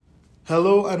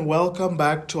Hello and welcome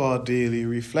back to our daily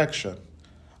reflection.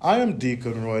 I am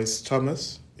Deacon Royce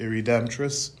Thomas, a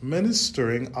Redemptorist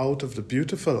ministering out of the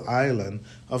beautiful island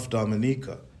of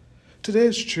Dominica. Today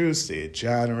is Tuesday,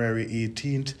 January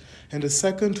 18th, in the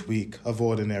second week of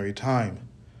Ordinary Time.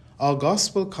 Our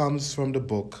Gospel comes from the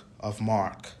book of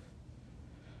Mark.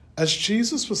 As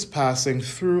Jesus was passing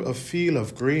through a field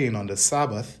of grain on the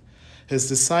Sabbath, his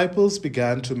disciples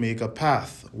began to make a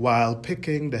path while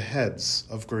picking the heads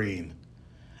of grain.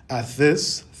 At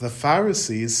this, the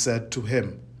Pharisees said to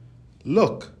him,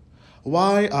 "Look,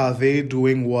 why are they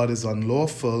doing what is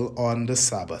unlawful on the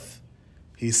Sabbath?"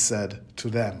 He said to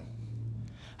them,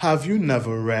 "Have you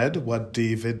never read what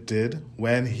David did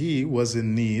when he was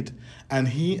in need and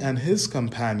he and his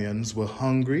companions were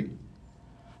hungry?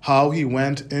 How he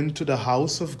went into the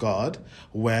house of God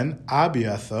when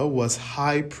Abiathar was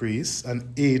high priest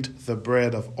and ate the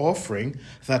bread of offering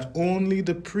that only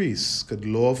the priests could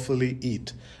lawfully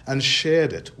eat, and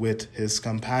shared it with his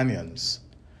companions.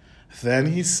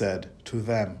 Then he said to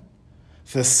them,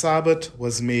 The Sabbath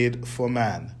was made for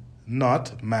man,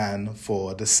 not man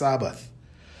for the Sabbath.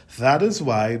 That is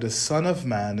why the Son of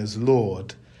Man is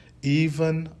Lord,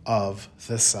 even of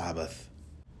the Sabbath."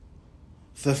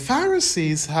 The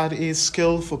Pharisees had a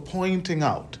skill for pointing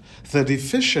out the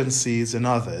deficiencies in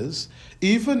others,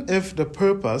 even if the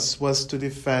purpose was to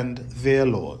defend their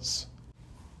laws.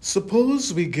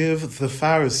 Suppose we give the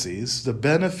Pharisees the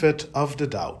benefit of the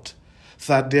doubt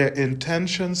that their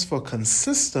intentions for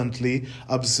consistently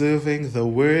observing the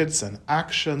words and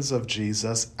actions of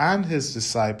Jesus and his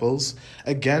disciples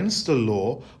against the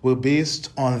law were based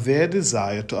on their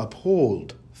desire to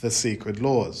uphold the sacred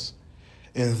laws.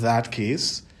 In that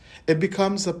case, it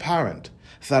becomes apparent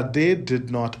that they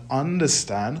did not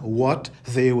understand what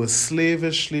they were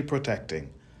slavishly protecting.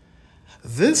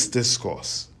 This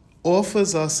discourse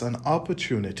offers us an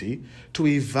opportunity to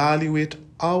evaluate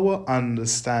our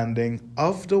understanding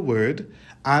of the word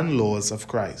and laws of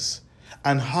Christ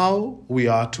and how we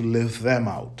are to live them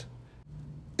out.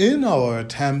 In our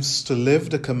attempts to live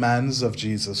the commands of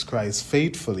Jesus Christ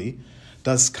faithfully,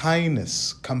 does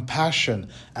kindness, compassion,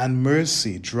 and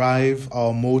mercy drive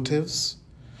our motives?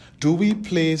 Do we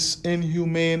place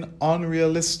inhumane,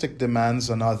 unrealistic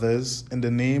demands on others in the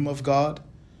name of God?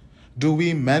 Do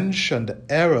we mention the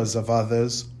errors of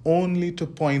others only to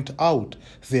point out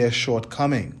their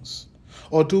shortcomings?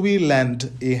 Or do we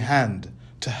lend a hand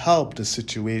to help the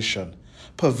situation,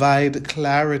 provide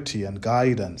clarity and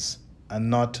guidance,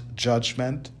 and not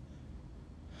judgment?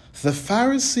 The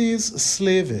Pharisees'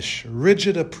 slavish,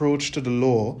 rigid approach to the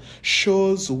law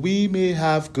shows we may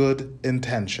have good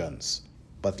intentions,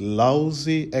 but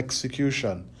lousy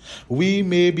execution. We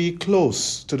may be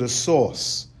close to the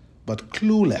source, but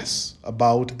clueless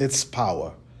about its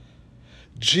power.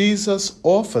 Jesus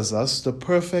offers us the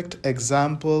perfect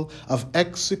example of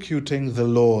executing the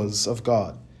laws of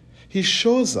God. He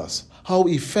shows us how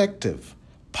effective,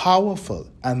 powerful,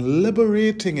 and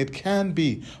liberating it can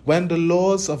be when the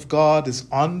laws of God is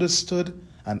understood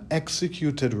and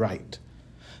executed right.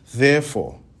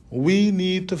 Therefore, we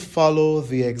need to follow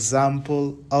the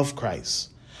example of Christ,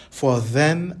 for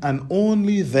then and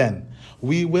only then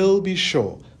we will be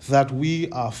sure that we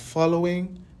are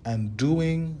following and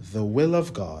doing the will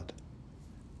of God.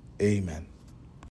 Amen.